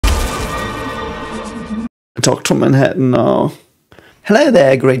Dr. Manhattan now. Hello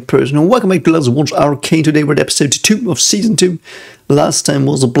there, great person, and welcome back to Let's Watch Arcane. Today we're at episode 2 of season 2. Last time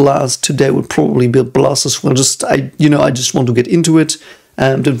was a blast. Today will probably be a blast as well. I just want to get into it.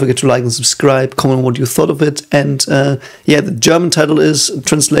 Don't forget to like and subscribe, comment what you thought of it. And yeah, the German title is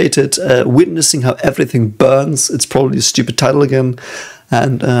translated Witnessing How Everything Burns. It's probably a stupid title again.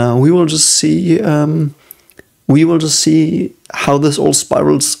 And we will just see how this all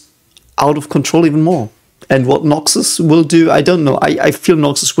spirals out of control even more. And what Noxus will do, I don't know. I feel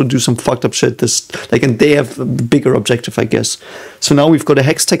Noxus will do some fucked up shit. And they have a bigger objective, I guess. So now we've got a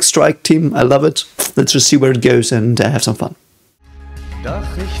Hextech Strike team. I love it. Let's just see where it goes and have some fun. Doch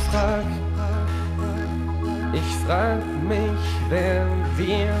ich frag mich, wer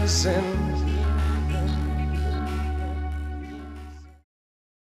wir sind.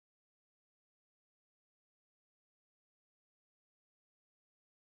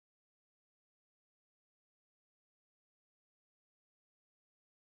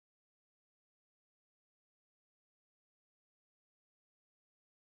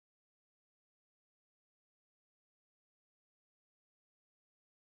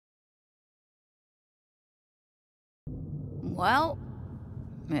 Well,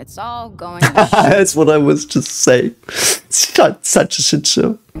 it's all going That's what I was just saying. It's not such a shit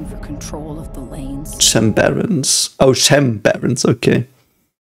show. for control of the lanes. Shem Barons. Oh, Shem Barons, okay.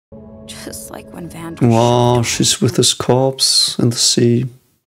 Just like when Van Wow, she's with his corpse in the sea.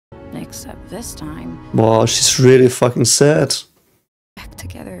 Except this time, Wow, she's really fucking sad. back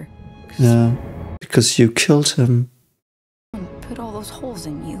together. Yeah, because you killed him. And put all those holes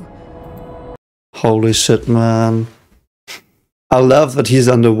in you. Holy shit, man. I love that he's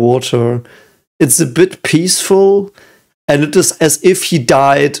underwater. It's a bit peaceful, and it is as if he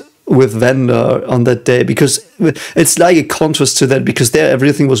died with Vander on that day, because it's like a contrast to that, because there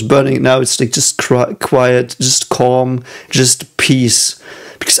everything was burning. Now it's like just quiet, just calm, just peace.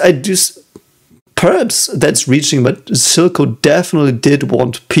 Because perhaps that's reaching, but Silco definitely did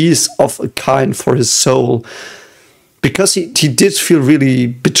want peace of a kind for his soul. Because he did feel really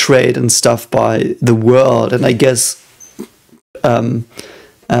betrayed and stuff by the world, and I guess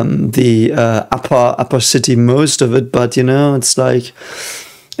the upper city, most of it, but it's like,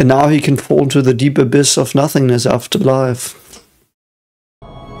 and now he can fall into the deep abyss of nothingness after life.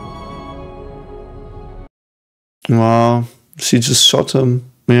 Wow, she just shot him.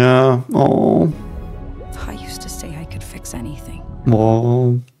 Yeah. Oh. I used to say I could fix anything.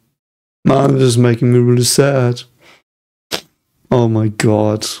 Wow. Man, this is making me really sad. Oh my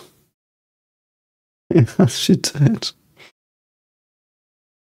god. Yeah, she did.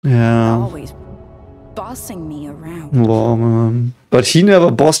 Yeah. Always bossing me around. Wow, man. But he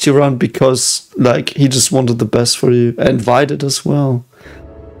never bossed you around because, he just wanted the best for you. And invited as well.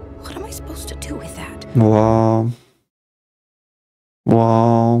 What am I supposed to do with that? Wow.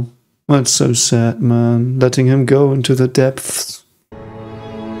 Wow. That's so sad, man. Letting him go into the depths.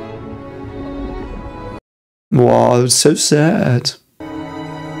 Wow, it's so sad.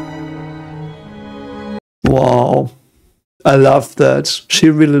 Wow. I love that. She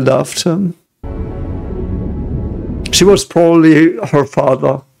really loved him. She was probably her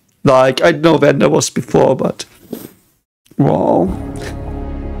father. I know Vander was before, but... Wow.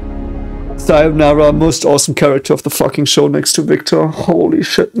 Sayonara, most awesome character of the fucking show next to Viktor. Holy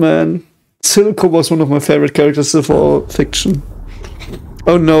shit, man. Silco was one of my favorite characters of all fiction.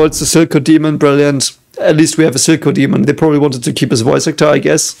 Oh no, it's a Silco demon. Brilliant. At least we have a Silco demon. They probably wanted to keep his voice actor, I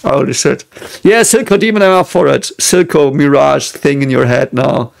guess. Holy shit. Yeah, Silco demon, I'm up for it. Silco Mirage thing in your head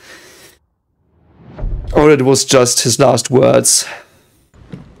now. Or it was just his last words.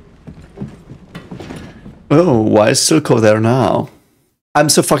 Oh, why is Silco there now? I'm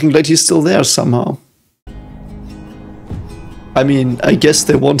so fucking glad he's still there somehow. I mean, I guess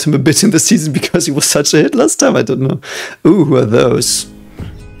they want him a bit in the season because he was such a hit last time, I don't know. Ooh, who are those?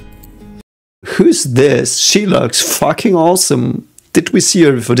 Who's this? She looks fucking awesome. Did we see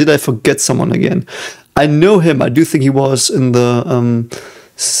her before? Did I forget someone again? I know him. I do think he was in the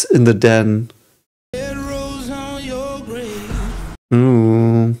den.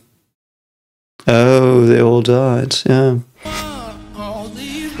 Ooh. Oh, they all died. Yeah.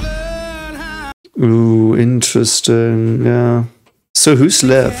 Ooh, interesting. Yeah. So who's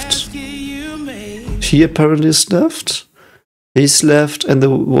left? He apparently is left. He's left, and the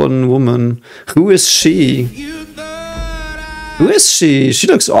one woman. Who is she? Who is she? She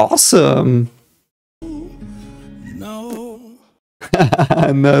looks awesome. No,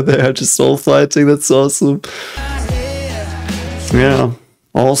 they are just all fighting. That's awesome. Yeah,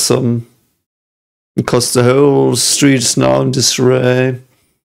 awesome. Because the whole street is now in disarray.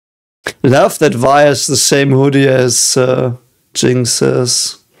 Love that Vi has the same hoodie as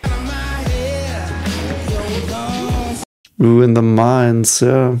Jinx's. Ooh, in the mines,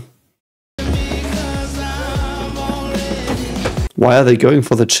 yeah. Why are they going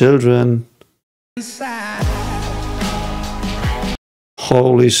for the children?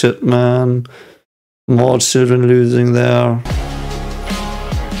 Holy shit, man. More children losing their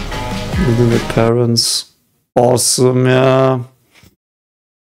parents. Awesome, yeah.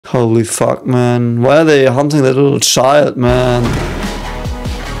 Holy fuck, man. Why are they hunting that little child, man?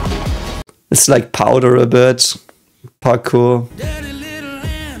 It's like powder a bit. Parkour.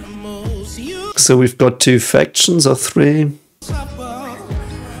 So we've got 2 factions or 3.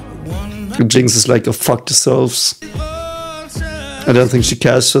 Jinx is like, oh, fuck yourselves. I don't think she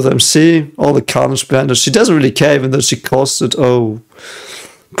cares for them. See? All the carnage behind her. She doesn't really care even though she caused it. Oh,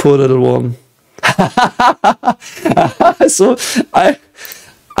 poor little one. So,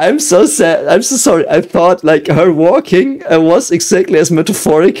 I'm so sad. I'm so sorry. I thought like her walking was exactly as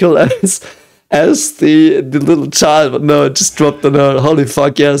metaphorical as the little child. But no, it just dropped on her. Holy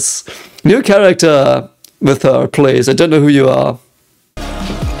fuck, yes. New character with her, please. I don't know who you are.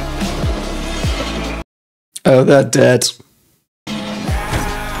 Oh, they're dead.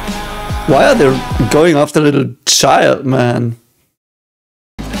 Why are they going after a little child, man?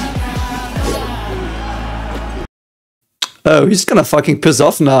 Oh, he's gonna fucking piss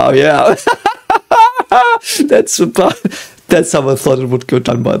off now, yeah. That's how I thought it would go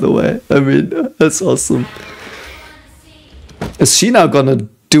down, by the way. I mean, that's awesome. Is she now gonna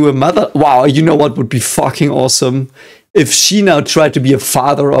do a mother? Wow, you know what would be fucking awesome? If she now tried to be a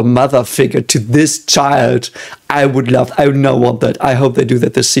father or mother figure to this child, I would not want that. I hope they do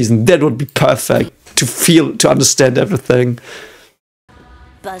that this season. That would be perfect. To understand everything.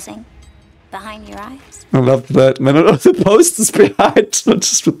 Buzzing behind your eyes? I love that. Man, all the posters behind, not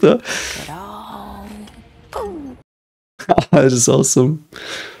just with the... That is awesome.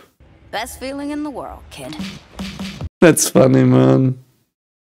 Best feeling in the world, kid. That's funny, man.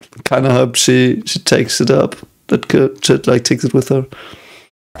 Kind of hope she takes it up. That kid like takes it with her.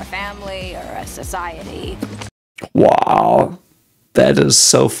 A family or a society. Wow, that is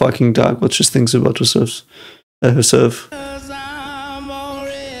so fucking dark. What she thinks about herself.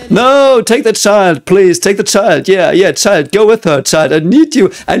 No, take the child, please. Take the child. Yeah, child. Go with her, child. I need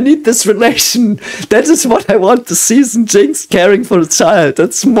you. I need this relation. That is what I want to season. Jinx caring for a child.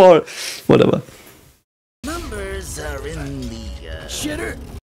 That's more. Whatever. Numbers are in the shitter.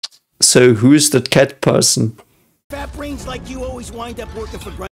 So who's that cat person? Fat brains like you always wind up working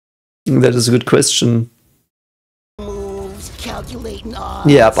for. That is a good question. Moves, calculating odds.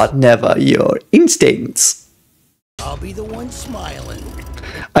 Yeah, but never your instincts. I'll be the one smiling.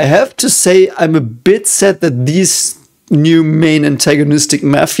 I have to say, I'm a bit sad that these new main antagonistic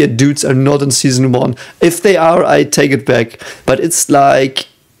mafia dudes are not in season 1. If they are, I take it back. But it's like,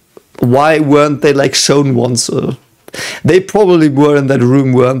 why weren't they like shown once? They probably were in that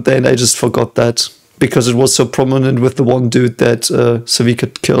room, weren't they? And I just forgot that because it was so prominent with the one dude that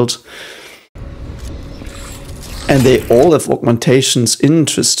Savika killed. And they all have augmentations.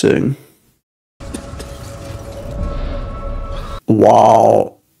 Interesting.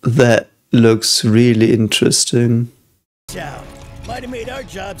 Wow, that looks really interesting. Might have made our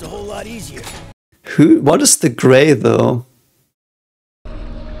jobs a whole lot easier. What is the gray though?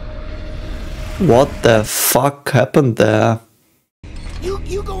 What the fuck happened there?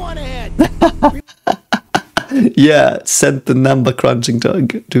 You go on ahead. Yeah, send the number crunching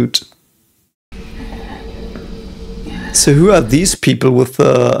dude. So who are these people with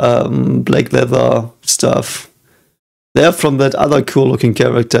the black leather stuff? They're from that other cool looking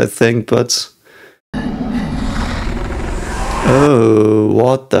character, I think, but... Oh,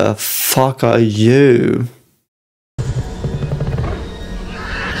 what the fuck are you?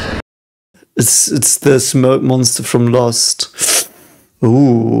 It's the smoke monster from Lost.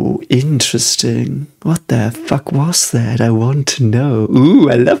 Ooh, interesting. What the fuck was that? I want to know. Ooh,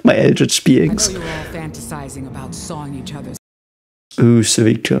 I love my eldritch beings. I know you're all fantasizing about sawing each other's. Ooh,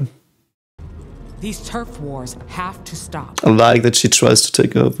 Savika. These turf wars have to stop. I like that she tries to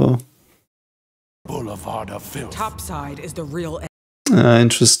take over. Boulevard of filth. Topside is the real end.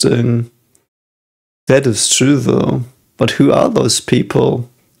 Interesting. That is true though. But who are those people?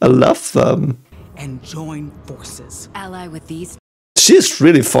 I love them. And join forces. Ally with these. She's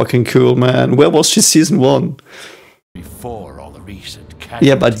really fucking cool, man. Where was she season 1? Before all the recent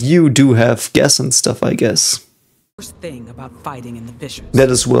Yeah, but you do have gas and stuff, I guess. First thing about fighting in the vicious. That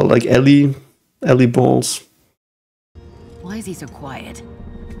as well, like Ellie balls. Why is he so quiet?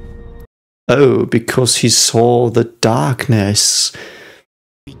 Oh, because he saw the darkness.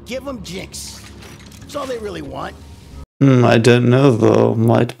 We give them Jinx. That's all they really want. I don't know though.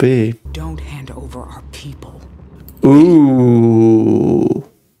 Might be. Don't hand over our people. Ooh.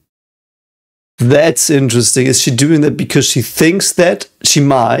 That's interesting. Is she doing that because she thinks that she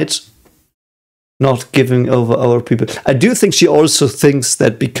might not giving over our people? I do think she also thinks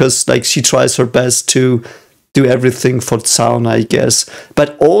that because like she tries her best to do everything for Zaun, I guess.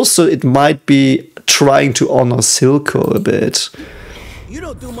 But also it might be trying to honor Silco a bit. You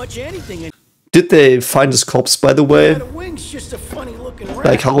don't do much of anything. Did they find his corpse, by the way? The wing's just a funny looking rat.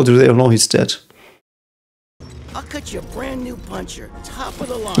 Like, how do they know he's dead? I'll cut you a brand new puncher, top of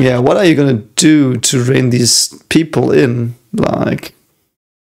the line. Yeah, what are you gonna do to rein these people in? Like...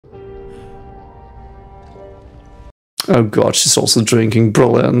 Oh god, she's also drinking.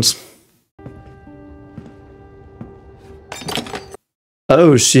 Brilliant.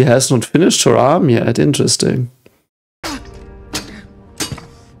 Oh, she has not finished her arm yet. Interesting.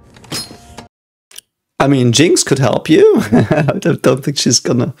 I mean, Jinx could help you. I don't think she's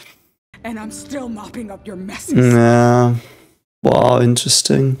gonna... And I'm still mopping up your messes. Nah. Wow,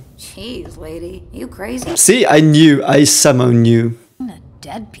 interesting. Jeez, lady, you crazy? See, I knew. I somehow knew. The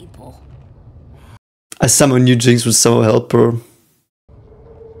dead people. I somehow knew Jinx would somehow help her.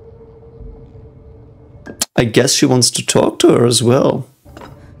 I guess she wants to talk to her as well.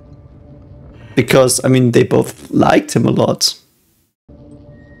 Because, I mean, they both liked him a lot.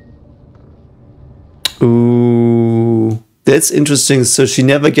 Ooh, that's interesting. So she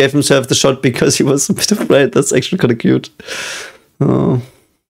never gave himself the shot because he was a bit afraid. That's actually kind of cute. Oh.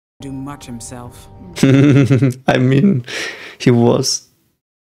 Do much himself. I mean, he was.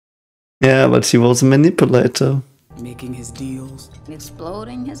 Yeah, but he was a manipulator. Making his deals.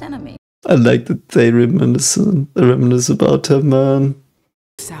 Exploding his enemy. I like that they reminisce about him, man.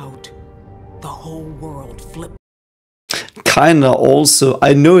 Out. The whole world flipped. Kinda also,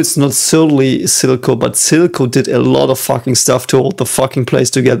 I know it's not solely Silco, but Silco did a lot of fucking stuff to hold the fucking place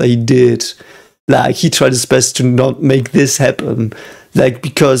together. He did. Like, he tried his best to not make this happen. Like,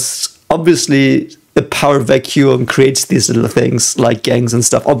 because obviously a power vacuum creates these little things like gangs and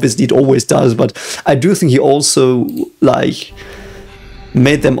stuff. Obviously it always does, but I do think he also, like,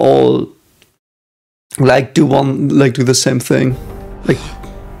 made them all, like, do the same thing. Like,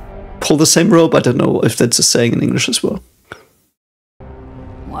 pull the same rope. I don't know if that's a saying in English as well.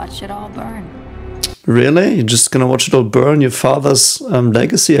 Watch it all burn. Really? You're just gonna watch it all burn? Your father's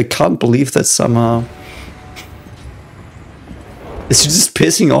legacy? I can't believe that somehow. Is he just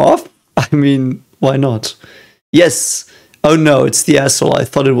pissing off? I mean, why not? Yes! Oh no, it's the asshole. I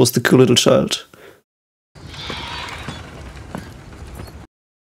thought it was the cool little child.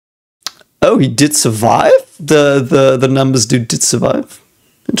 Oh, he did survive? The numbers dude did survive?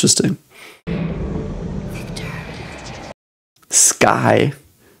 Interesting. Viktor. Sky.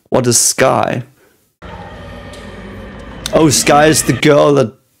 What is Sky? Oh, Sky is the girl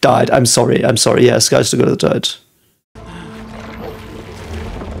that died. I'm sorry. Yeah, Sky's the girl that died.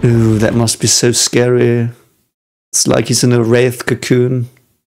 Ooh, that must be so scary. It's like he's in a wraith cocoon.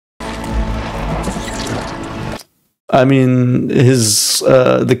 I mean,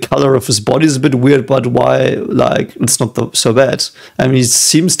 the color of his body is a bit weird, but why? Like, it's not so bad. I mean, he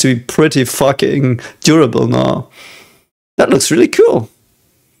seems to be pretty fucking durable now. That looks really cool.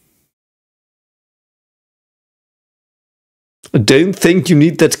 I don't think you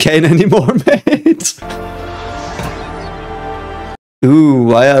need that cane anymore, mate. Ooh,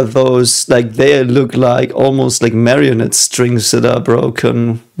 why are those, like, they look like almost like marionette strings that are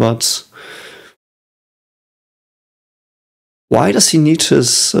broken, but... Why does he need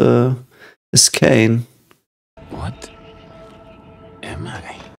his cane? What am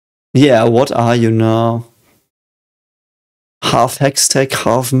I? Yeah, what are you now? Half Hextech,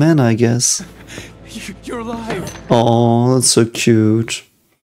 half man, I guess. You're alive! Oh, that's so cute.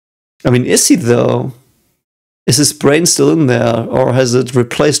 I mean, is he though? Is his brain still in there, or has it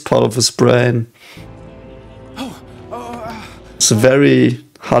replaced part of his brain? It's a very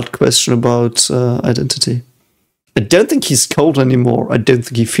hard question about identity. I don't think he's cold anymore. I don't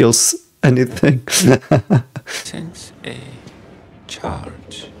think he feels anything. Sense a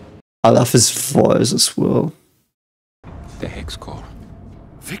charge. I love his voice as well. The hex core.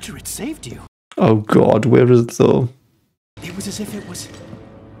 Viktor, it saved you. Oh god, where is it though? It was as if it was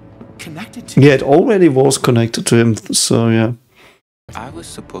connected to Yeah, it already was connected to him, so yeah. I was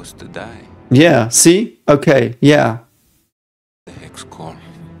supposed to die. Yeah, see? Okay, yeah. The hex core.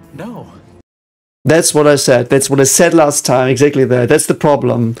 No. That's what I said. That's what I said last time. Exactly that. That's the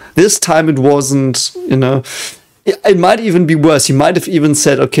problem. This time it wasn't, you know... It might even be worse. He might have even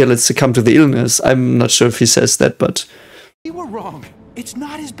said, okay, let's succumb to the illness. I'm not sure if he says that, but... You were wrong. It's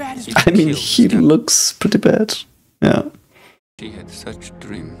not as bad as I mean, he looks pretty bad. Yeah. She had such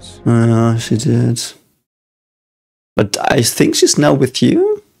dreams. Yeah, she did. But I think she's now with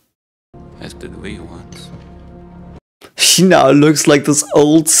you? As did we once. She now looks like this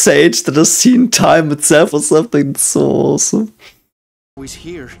old sage that has seen time itself or something. It's so awesome. Always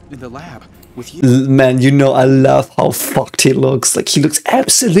here in the lab with you. Man, you know I love how fucked he looks. Like, he looks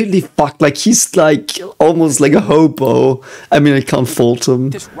absolutely fucked. Like, he's like almost like a hobo. I mean, I can't fault him.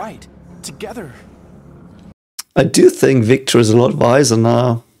 This right together. I do think Viktor is a lot wiser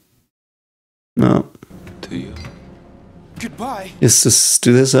now. No. To you. Goodbye. He's just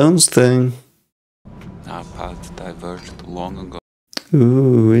do his own thing. Our paths diverged long ago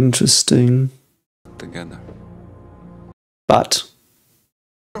Ooh, interesting. together. But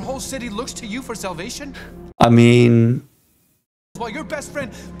Your whole city looks to you for salvation, I mean, while your best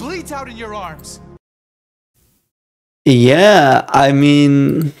friend bleeds out in your arms. yeah, I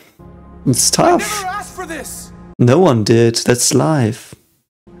mean, it's I tough. never asked for this. No one did. That's life.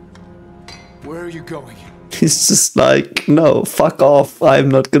 Where are you going? He's just like, no, fuck off. I'm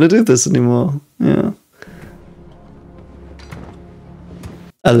not gonna do this anymore. Yeah.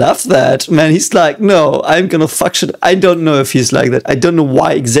 I love that. Man, he's like, no, I'm gonna fuck shit. I don't know if he's like that. I don't know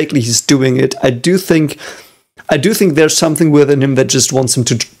why exactly he's doing it. I do think there's something within him that just wants him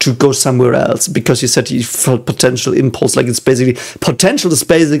to go somewhere else, because he said he felt potential impulse. Like, it's basically potential is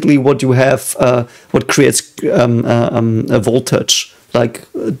basically what you have, what creates a voltage. Like,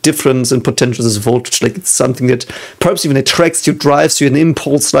 difference in potential is voltage. Like, it's something that perhaps even attracts you, drives you, an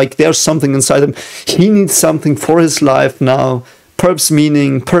impulse. Like, there's something inside him. He needs something for his life now. Perhaps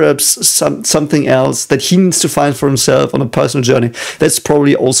meaning, perhaps something else that he needs to find for himself on a personal journey. That's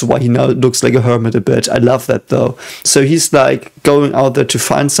probably also why he now looks like a hermit a bit. I love that, though. So he's like going out there to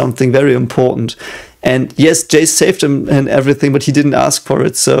find something very important. And yes, Jace saved him and everything, but he didn't ask for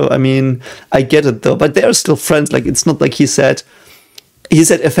it. So, I mean, I get it, though. But they're still friends. Like, it's not like he said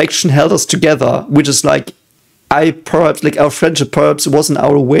affection held us together, which is like, our friendship perhaps wasn't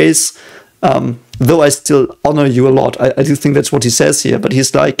our ways. Though I still honor you a lot. I do think that's what he says here. But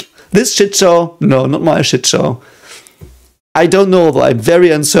he's like, this shit show? No, not my shit show. I don't know, though. I'm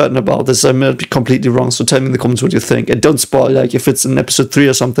very uncertain about this. I might be completely wrong. So tell me in the comments what you think. And don't spoil, like, if it's in episode 3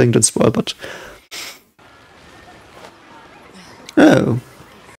 or something, don't spoil. But oh.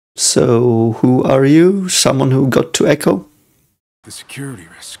 So, who are you? Someone who got to Echo? The security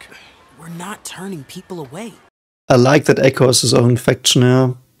risk. We're not turning people away. I like that Echo has his own faction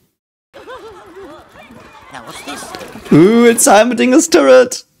here. Now what's this? Ooh, it's Heimerdinger's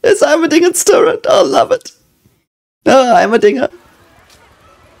turret! It's Heimerdinger's turret! Oh, love it! Oh, Heimerdinger!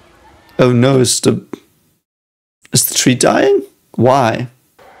 Oh no, is the tree dying? Why?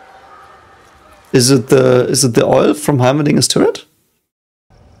 Is it the oil from Heimerdinger's turret?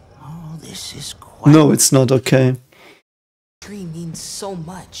 Oh, this is quite... No, it's not. Okay. Tree means so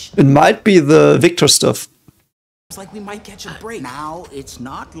much. It might be the Viktor stuff. It's like we might catch a break. Now it's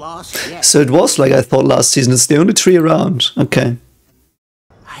not lost yet. So it was like I thought last season. It's the only tree around. Okay.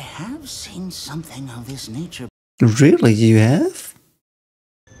 I have seen something of this nature. Really, you have?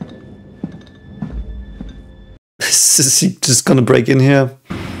 Is he just gonna break in here?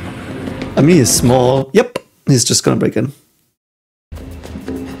 I mean, he's small. Yep, he's just gonna break in.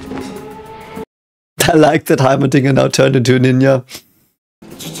 I like that Heimerdinger now turned into a ninja.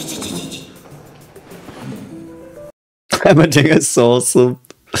 Heimerdinger is so awesome.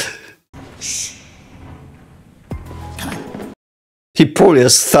 He probably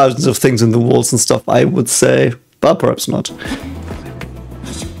has thousands of things in the walls and stuff, I would say. But perhaps not.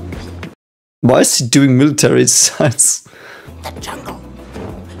 Why is he doing military science? The jungle.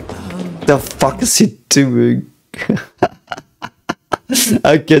 The fuck is he doing?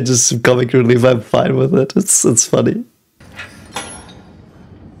 I can just comic relief, I'm fine with it. It's funny.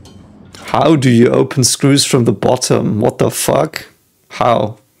 How do you open screws from the bottom? What the fuck?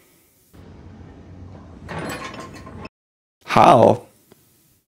 How? How?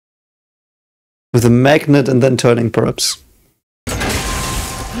 With a magnet and then turning, perhaps.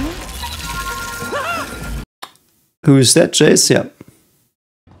 Who is that, Jace? Yeah.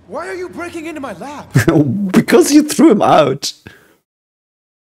 Why are you breaking into my lab? Because you threw him out.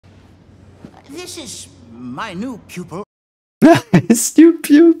 This is my new pupil. His new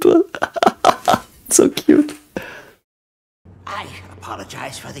pupil. So cute. I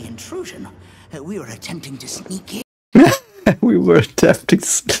apologize for the intrusion. We were attempting to sneak in. We were attempting.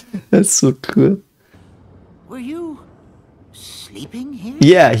 That's so cool. Were you sleeping here?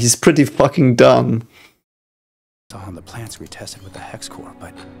 Yeah, he's pretty fucking dumb. On the plants we tested with the hex core,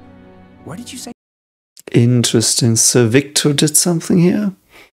 but where did you say? Interesting. So Viktor did something here?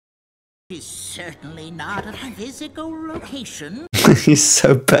 Is certainly not a physical location. He's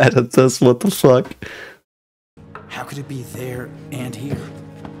so bad at this, what the fuck? How could it be there and here?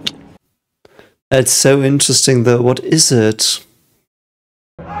 That's so interesting though. What is it?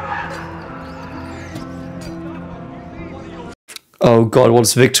 Oh god,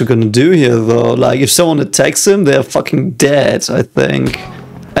 what's Viktor gonna do here though? Like, if someone attacks him, they're fucking dead, I think.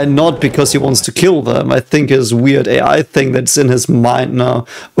 And not because he wants to kill them. I think his weird AI thing that's in his mind now.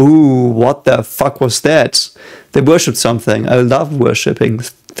 Ooh, what the fuck was that? They worshipped something. I love worshipping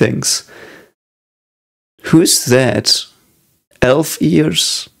things. Who's that? Elf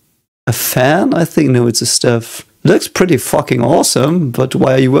ears? A fan? I think, no, it's a staff. Looks pretty fucking awesome, but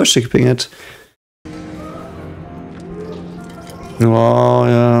why are you worshipping it? Oh,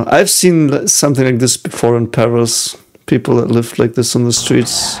 yeah. I've seen something like this before in Paris. People that live like this on the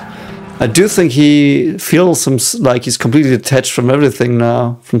streets. I do think he feels like he's completely detached from everything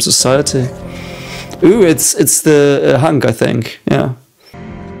now, from society. Ooh, it's the hunk, I think. Yeah.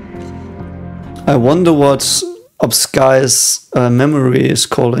 I wonder what Obsky's memory is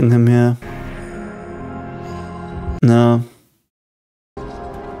calling him here. No.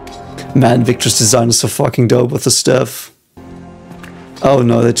 Man, Viktor's design is so fucking dope with the staff. Oh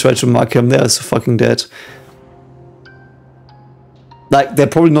no, they tried to mark him. They're so fucking dead. Like, they're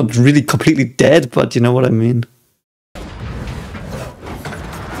probably not really completely dead, but you know what I mean.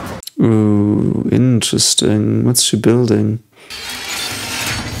 Ooh, interesting. What's she building?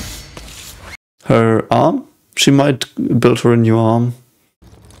 Her arm? She might build her a new arm.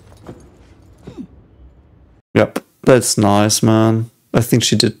 Yep, that's nice, man. I think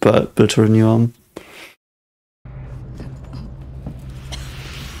she did build her a new arm.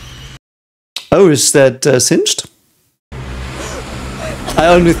 Oh, is that singed? I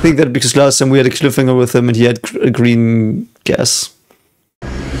only think that because last time we had a cliffhanger with him and he had a green gas.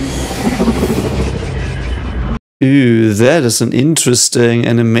 Ooh, that is an interesting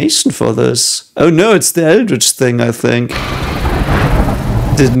animation for this. Oh no, it's the Eldritch thing, I think.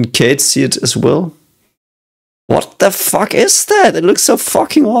 Didn't Kate see it as well? What the fuck is that? It looks so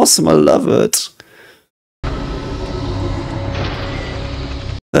fucking awesome, I love it.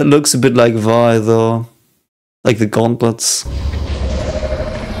 That looks a bit like Vi though. Like the gauntlets.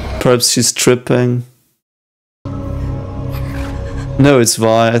 Perhaps she's tripping. No, it's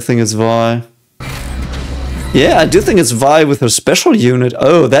Vi. I think it's Vi. Yeah, I do think it's Vi with her special unit.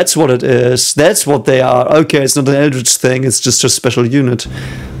 Oh, that's what it is. That's what they are. Okay, it's not an Eldritch thing. It's just her special unit.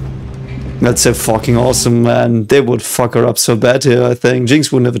 That's so fucking awesome, man. They would fuck her up so bad here, I think.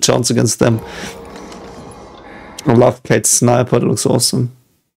 Jinx wouldn't have a chance against them. I love Kate's sniper. It looks awesome.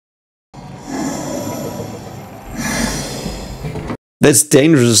 That's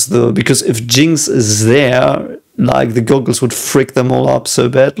dangerous though, because if Jinx is there, like, the goggles would frick them all up so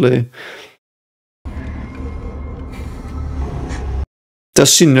badly.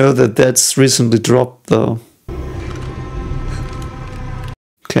 Does she know that that's recently dropped though?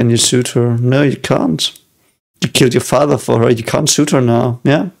 Can you shoot her? No, you can't. You killed your father for her, you can't shoot her now.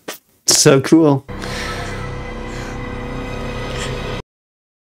 Yeah, so cool.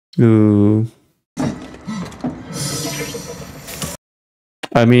 Ooh.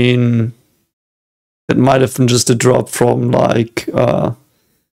 I mean, it might have been just a drop from, like,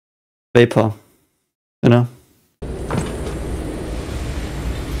 vapor, you know?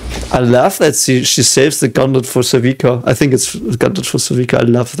 I love that she saves the gauntlet for Savika. I think it's gauntlet for Savika. I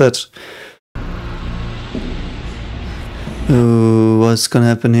love that. Oh, what's gonna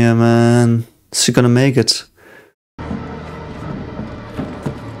happen here, man? Is she gonna make it?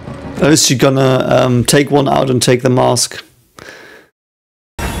 Or is she gonna take one out and take the mask?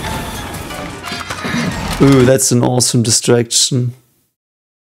 Ooh, that's an awesome distraction.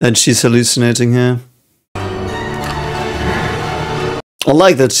 And she's hallucinating here. I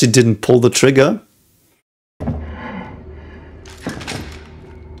like that she didn't pull the trigger.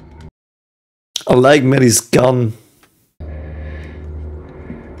 I like Maddie's gun.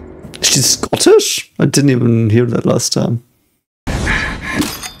 She's Scottish? I didn't even hear that last time.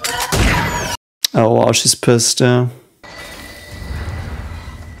 Oh wow, she's pissed, yeah.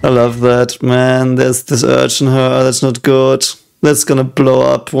 I love that, man. There's this urge in her. That's not good. That's gonna blow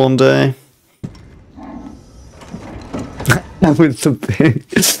up one day. With the pig.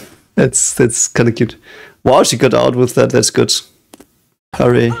 That's kind of cute. Wow, she got out with that. That's good.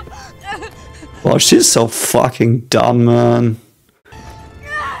 Hurry. Wow, she's so fucking dumb, man.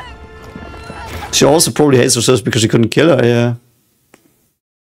 She also probably hates herself because she couldn't kill her, yeah.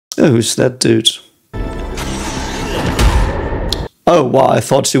 Oh, who's that dude? Oh, wow, I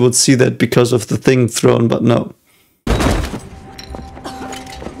thought she would see that because of the thing thrown, but no.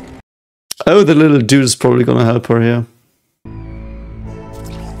 Oh, the little dude is probably gonna help her here.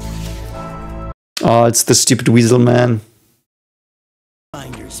 Oh, it's the stupid weasel man.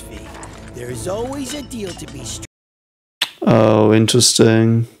 Finder's fee. There's always a deal to be struck. Oh,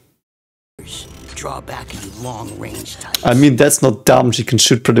 interesting. Draw back, you long-range types. I mean, that's not dumb. She can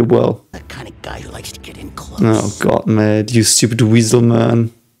shoot pretty well. That kind of guy who likes to get in close. Oh, God, mate. You stupid weasel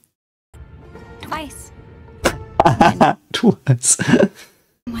man. Twice. Twice.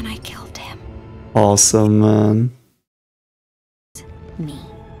 When I killed him. Awesome, man. Me.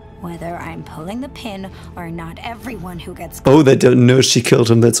 Whether I'm pulling the pin or not, everyone who gets Oh, they don't know she killed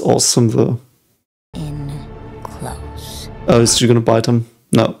him. That's awesome, though. in close. Oh, is she gonna bite him?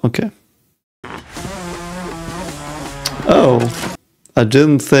 No, okay. Oh, I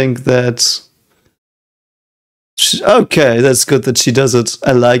didn't think that... Okay, that's good that she does it.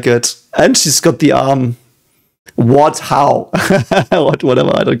 I like it. And she's got the arm. What? How?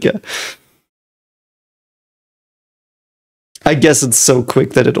 Whatever, I don't care. I guess it's so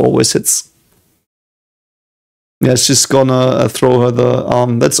quick that it always hits. Yeah, she's gonna throw her the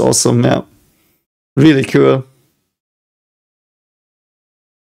arm. That's awesome, yeah. Really cool.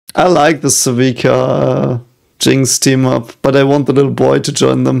 I like the Savika Jinx team up, but I want the little boy to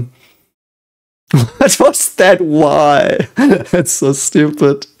join them. What was that? Why? That's so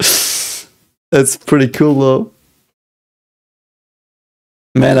stupid. That's pretty cool though.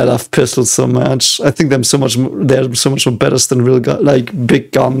 Man, I love pistols so much. I think they're so much more better than real like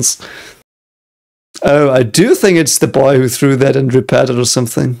big guns. Oh, I do think it's the boy who threw that and repaired it or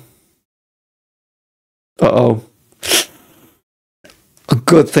something. Uh-oh. A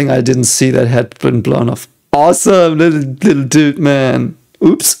good thing I didn't see that had been blown off. Awesome, little dude, man.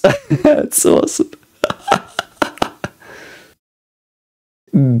 Oops. That's awesome.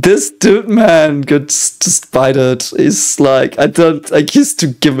 This dude, man, got just bite it. He's like, he's too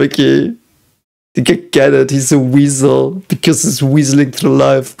gimmicky. You can get it, he's a weasel because he's weaseling through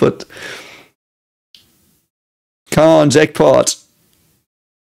life, but... Come on, jackpot.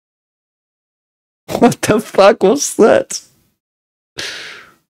 What the fuck was that?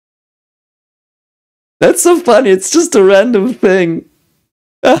 That's so funny, it's just a random thing.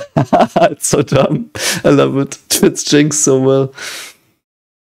 It's so dumb. I love it. It fits Jinx so well.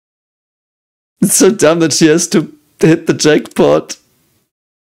 It's so dumb that she has to hit the jackpot.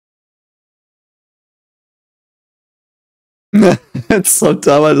 It's so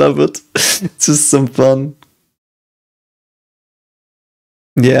dumb, I love it. It's just some fun.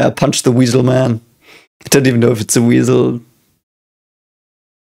 Yeah, punch the weasel man. I don't even know if it's a weasel.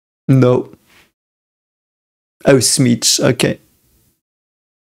 No. Oh, Smeech, okay.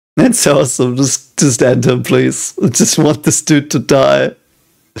 That's awesome. Just end him, please. I just want this dude to die.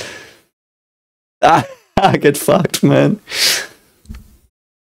 I get fucked, man.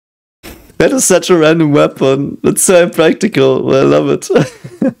 That is such a random weapon. It's so impractical. I love it.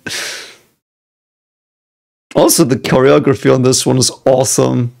 Also, the choreography on this one is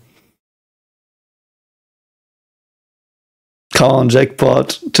awesome. Come on,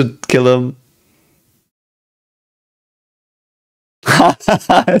 jackpot, to kill him.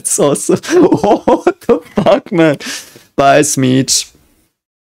 It's awesome. Oh, what the fuck, man? Bye, Smeech.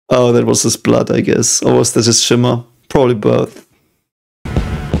 Oh, that was his blood, I guess. Or was that his shimmer? Probably both.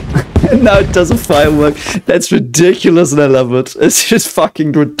 And now it does a firework. That's ridiculous and I love it. It's just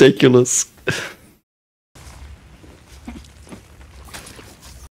fucking ridiculous.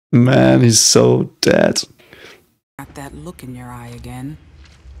 Man, he's so dead. Got that look in your eye again.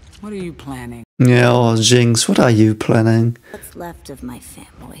 What are you planning? Yeah, oh, Jinx, what are you planning? What's left of my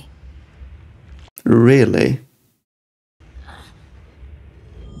family? Really?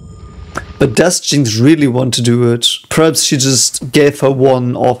 But does Jinx really want to do it? Perhaps she just gave her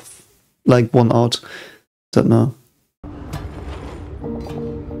one off, like one out. Don't know.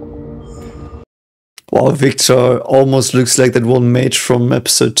 Wow, Viktor almost looks like that one mage from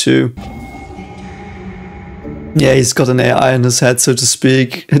episode 2. Yeah, he's got an AI in his head, so to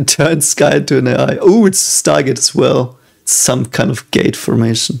speak. It turns Sky into an AI. Oh, it's a Stargate as well. It's some kind of gate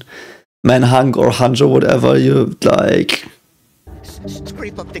formation. Manhunk or Hunter, whatever you like.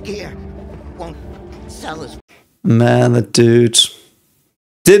 Scrape up the gear. Won't sell us. Man, that dude.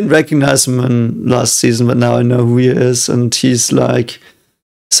 Didn't recognize him in last season, but now I know who he is, and he's like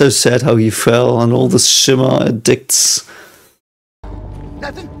so sad how he fell and all this shimmer addicts.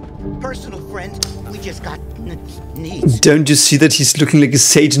 Nothing personal, friend. We just got needs. Don't you see that he's looking like a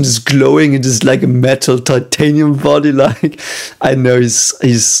sage and is glowing and is like a metal titanium body? Like, I know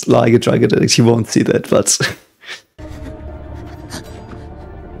he's like a drug addict. He won't see that, but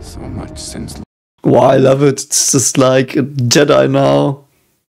since. Wow, I love it. It's just like a Jedi now.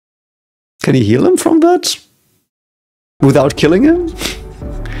 Can he heal him from that? Without killing him?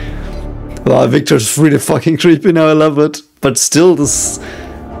 Wow, Viktor's really fucking creepy now, I love it. But still, this...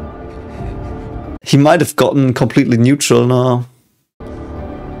 He might have gotten completely neutral now.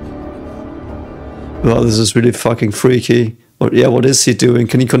 Wow, this is really fucking freaky. Or, yeah, what is he doing?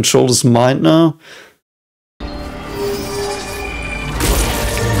 Can he control his mind now?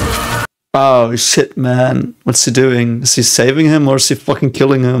 Oh shit, man. What's he doing? Is he saving him or is he fucking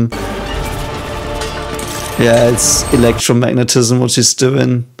killing him? Yeah, it's electromagnetism what he's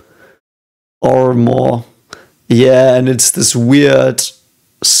doing. Or more. Yeah, and it's this weird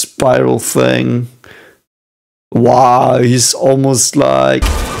spiral thing. Wow, he's almost like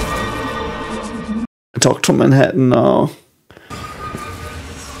Dr. Manhattan now.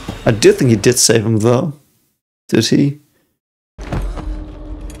 I do think he did save him though. Did he?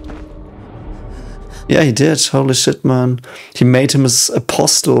 Yeah, he did. Holy shit, man. He made him his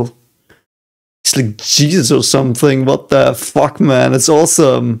apostle. He's like Jesus or something. What the fuck, man? It's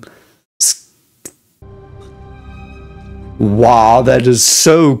awesome. Wow, that is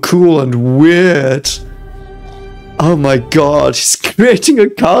so cool and weird. Oh my god, he's creating a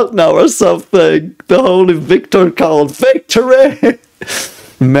cult now or something. The holy Viktor cult. Victory!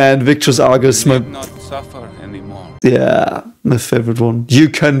 Man, Viktor's Argus. You need not suffer anymore. Yeah, my favorite one. You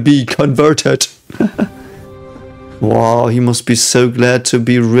can be converted. Wow, he must be so glad to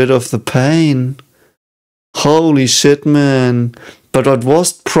be rid of the pain. Holy shit, man. But at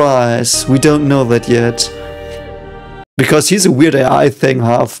what price? We don't know that yet. Because he's a weird AI thing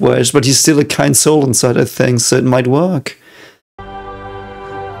halfway, but he's still a kind soul inside, I think, so it might work.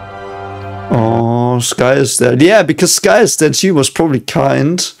 Oh, Sky is dead. Yeah, because Sky is dead, she was probably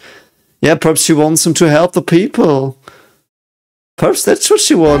kind. Yeah, perhaps she wants him to help the people. Perhaps that's what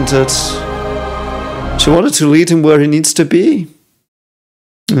she wanted. She wanted to lead him where he needs to be.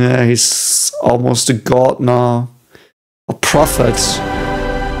 Yeah, he's almost a god now. A prophet.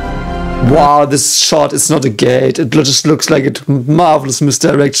 Wow, this shot is not a gate. It just looks like a marvelous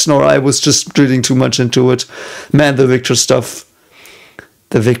misdirection, or I was just reading too much into it. Man, the Viktor stuff.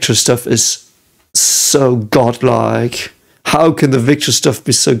 The Viktor stuff is so godlike. How can the Viktor stuff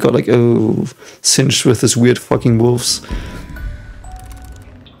be so godlike? Oh, Singed with his weird fucking wolves.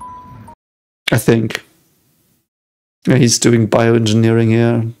 I think. Yeah, he's doing bioengineering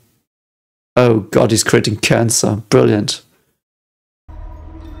here. Oh god, he's creating cancer. Brilliant.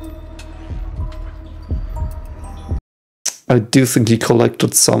 I do think he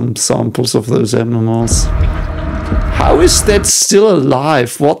collected some samples of those animals. How is that still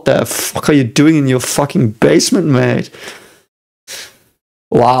alive? What the fuck are you doing in your fucking basement, mate?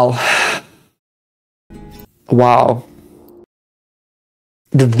 Wow. Wow.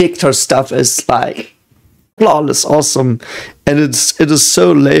 The Viktor stuff is like flawless, awesome, and it is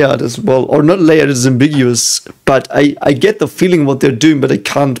so layered as well, or not layered, it's ambiguous, but I get the feeling what they're doing, but I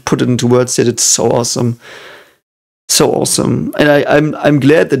can't put it into words yet. It's so awesome. So awesome. And I'm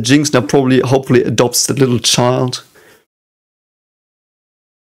glad that Jinx now probably hopefully adopts the little child.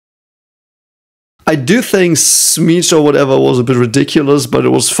 I do think Smeech or whatever was a bit ridiculous, but it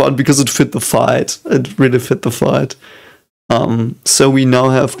was fun because it fit the fight. It really fit the fight. So we now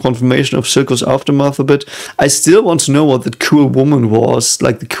have confirmation of Silco's aftermath a bit. I still want to know what that cool woman was,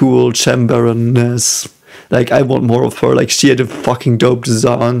 like the cool Chamberoness. Like, I want more of her. Like, she had a fucking dope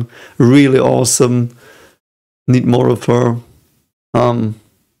design. Really awesome. Need more of her.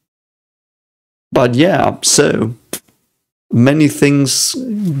 But yeah, so many things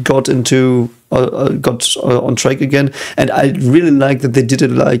got into on track again, and I really like that they did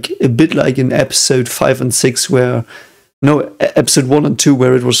it like a bit like in episode 5 and 6, where episode 1 and 2,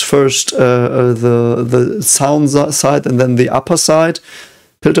 where it was first the sound side and then the upper side.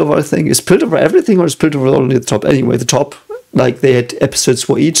 Piltover, I think, is Piltover everything, or is Piltover only the top? Anyway, the top, like they had episodes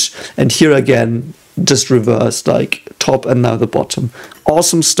for each, and here again, just reversed, like top and now the bottom.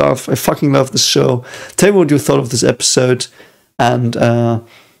 Awesome stuff. I fucking love this show. Tell me what you thought of this episode, and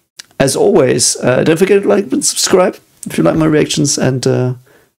as always, don't forget to like and subscribe if you like my reactions and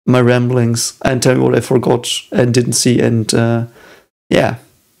my ramblings, and tell me what I forgot and didn't see, and yeah,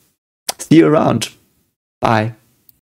 see you around. Bye.